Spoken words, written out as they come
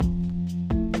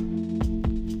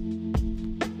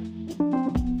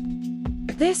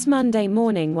This Monday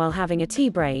morning while having a tea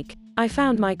break, I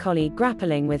found my colleague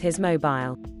grappling with his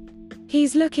mobile.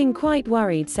 He's looking quite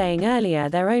worried, saying earlier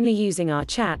they're only using our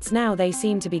chats, now they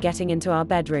seem to be getting into our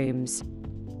bedrooms.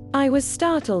 I was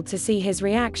startled to see his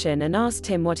reaction and asked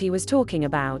him what he was talking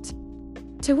about.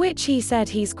 To which he said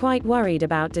he's quite worried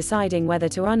about deciding whether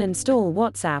to uninstall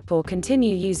WhatsApp or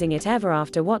continue using it ever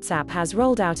after WhatsApp has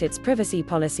rolled out its Privacy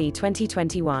Policy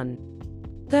 2021.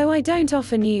 Though I don't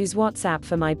often use WhatsApp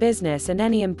for my business and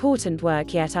any important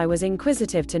work, yet I was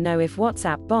inquisitive to know if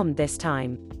WhatsApp bombed this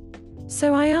time.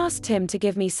 So I asked him to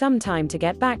give me some time to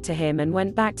get back to him and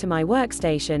went back to my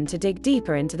workstation to dig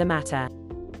deeper into the matter.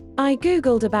 I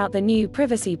googled about the new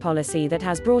privacy policy that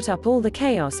has brought up all the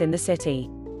chaos in the city.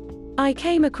 I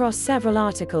came across several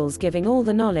articles giving all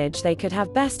the knowledge they could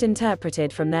have best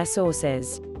interpreted from their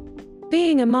sources.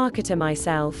 Being a marketer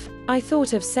myself, I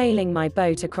thought of sailing my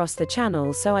boat across the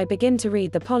channel, so I begin to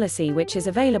read the policy, which is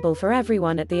available for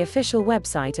everyone at the official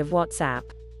website of WhatsApp.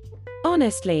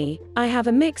 Honestly, I have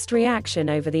a mixed reaction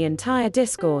over the entire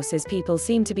discourse, as people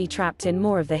seem to be trapped in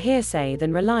more of the hearsay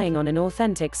than relying on an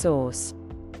authentic source.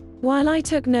 While I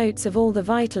took notes of all the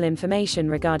vital information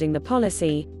regarding the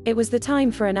policy, it was the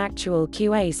time for an actual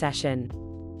QA session.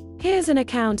 Here's an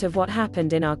account of what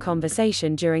happened in our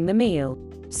conversation during the meal.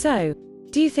 So,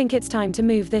 do you think it's time to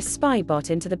move this spy bot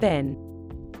into the bin?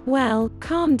 Well,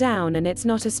 calm down, and it's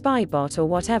not a spy bot or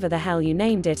whatever the hell you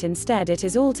named it. Instead, it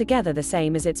is altogether the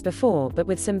same as it's before, but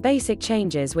with some basic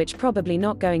changes which probably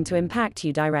not going to impact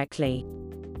you directly.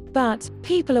 But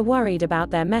people are worried about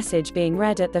their message being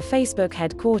read at the Facebook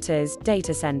headquarters,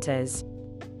 data centers.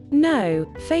 No,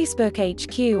 Facebook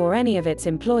HQ or any of its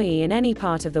employee in any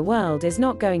part of the world is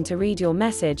not going to read your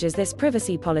message, as this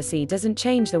privacy policy doesn't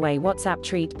change the way WhatsApp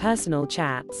treat personal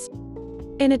chats.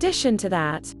 In addition to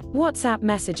that, WhatsApp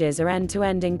messages are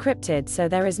end-to-end encrypted, so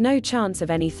there is no chance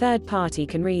of any third party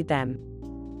can read them.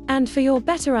 And for your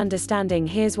better understanding,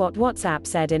 here's what WhatsApp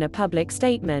said in a public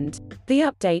statement. The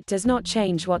update does not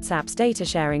change WhatsApp's data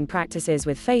sharing practices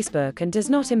with Facebook and does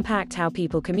not impact how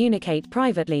people communicate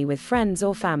privately with friends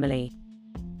or family.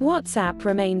 WhatsApp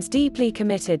remains deeply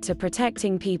committed to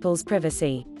protecting people's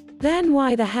privacy. Then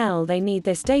why the hell they need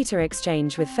this data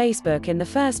exchange with Facebook in the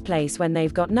first place when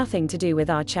they've got nothing to do with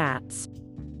our chats?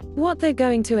 What they're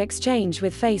going to exchange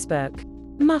with Facebook?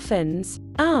 Muffins?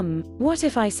 What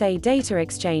if I say data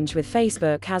exchange with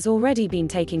Facebook has already been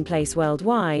taking place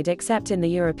worldwide except in the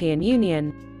European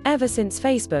Union, ever since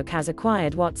Facebook has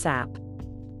acquired WhatsApp?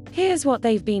 Here's what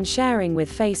they've been sharing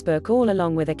with Facebook all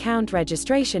along, with account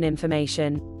registration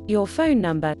information, your phone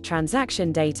number,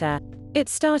 transaction data. It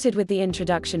started with the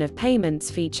introduction of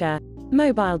payments feature,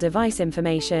 mobile device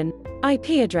information,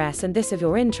 IP address, and this of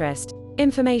your interest,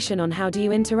 information on how do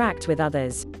you interact with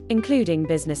others, including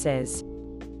businesses.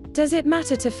 Does it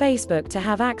matter to Facebook to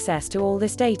have access to all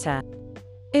this data?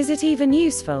 Is it even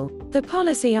useful? The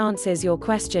policy answers your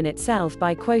question itself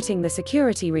by quoting the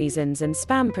security reasons and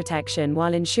spam protection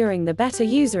while ensuring the better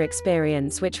user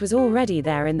experience which was already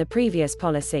there in the previous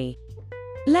policy.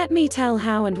 Let me tell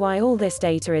how and why all this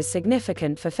data is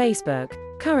significant for Facebook.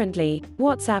 Currently,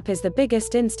 WhatsApp is the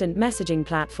biggest instant messaging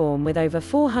platform with over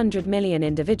 400 million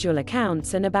individual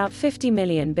accounts and about 50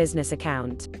 million business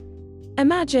accounts.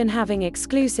 Imagine having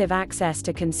exclusive access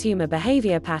to consumer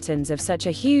behavior patterns of such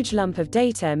a huge lump of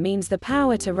data means the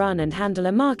power to run and handle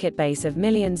a market base of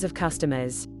millions of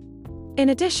customers. In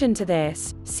addition to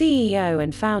this, CEO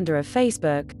and founder of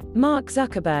Facebook, Mark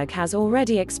Zuckerberg, has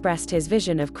already expressed his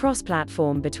vision of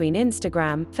cross-platform between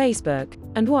Instagram, Facebook,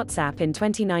 and WhatsApp in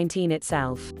 2019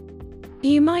 itself.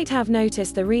 You might have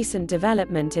noticed the recent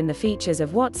development in the features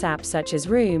of WhatsApp, such as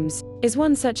Rooms, is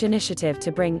one such initiative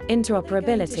to bring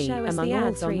interoperability among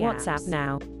all three WhatsApp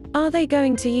now. Are they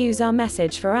going to use our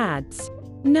message for ads?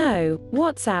 No,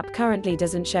 WhatsApp currently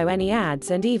doesn't show any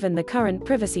ads, and even the current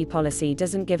privacy policy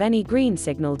doesn't give any green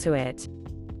signal to it.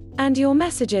 And your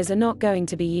messages are not going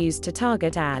to be used to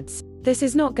target ads. This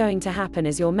is not going to happen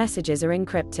as your messages are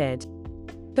encrypted.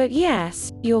 But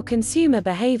yes, your consumer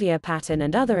behavior pattern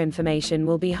and other information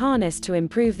will be harnessed to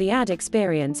improve the ad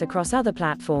experience across other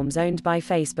platforms owned by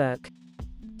Facebook.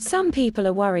 Some people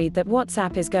are worried that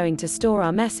WhatsApp is going to store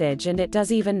our message, and it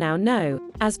does even now. No,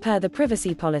 as per the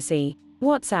privacy policy,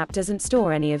 WhatsApp doesn't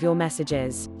store any of your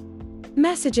messages.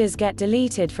 Messages get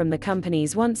deleted from the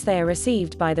companies once they are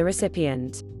received by the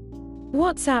recipient.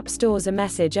 WhatsApp stores a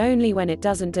message only when it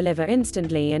doesn't deliver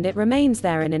instantly, and it remains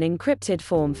there in an encrypted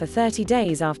form for 30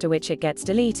 days, after which it gets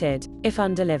deleted, if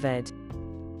undelivered.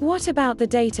 What about the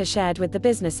data shared with the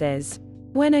businesses?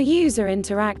 When a user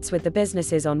interacts with the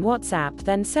businesses on WhatsApp,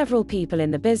 then several people in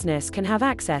the business can have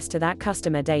access to that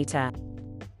customer data.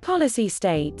 Policy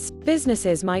states,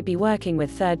 businesses might be working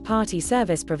with third-party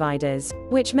service providers,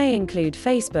 which may include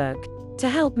Facebook, to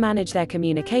help manage their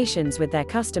communications with their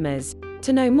customers.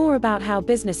 To know more about how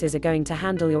businesses are going to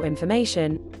handle your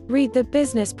information, read the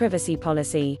Business Privacy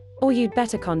Policy, or you'd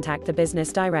better contact the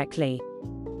business directly.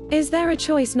 Is there a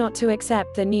choice not to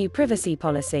accept the new privacy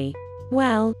policy?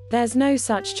 Well, there's no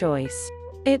such choice.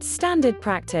 It's standard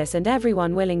practice and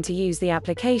everyone willing to use the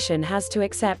application has to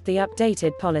accept the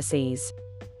updated policies.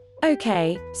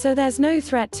 Okay, so there's no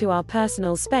threat to our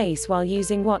personal space while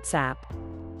using WhatsApp.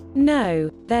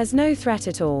 No, there's no threat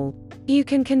at all. You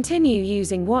can continue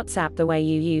using WhatsApp the way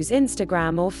you use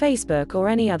Instagram or Facebook or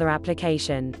any other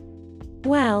application.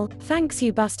 Well, thanks,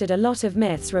 you busted a lot of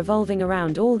myths revolving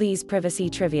around all these privacy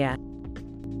trivia.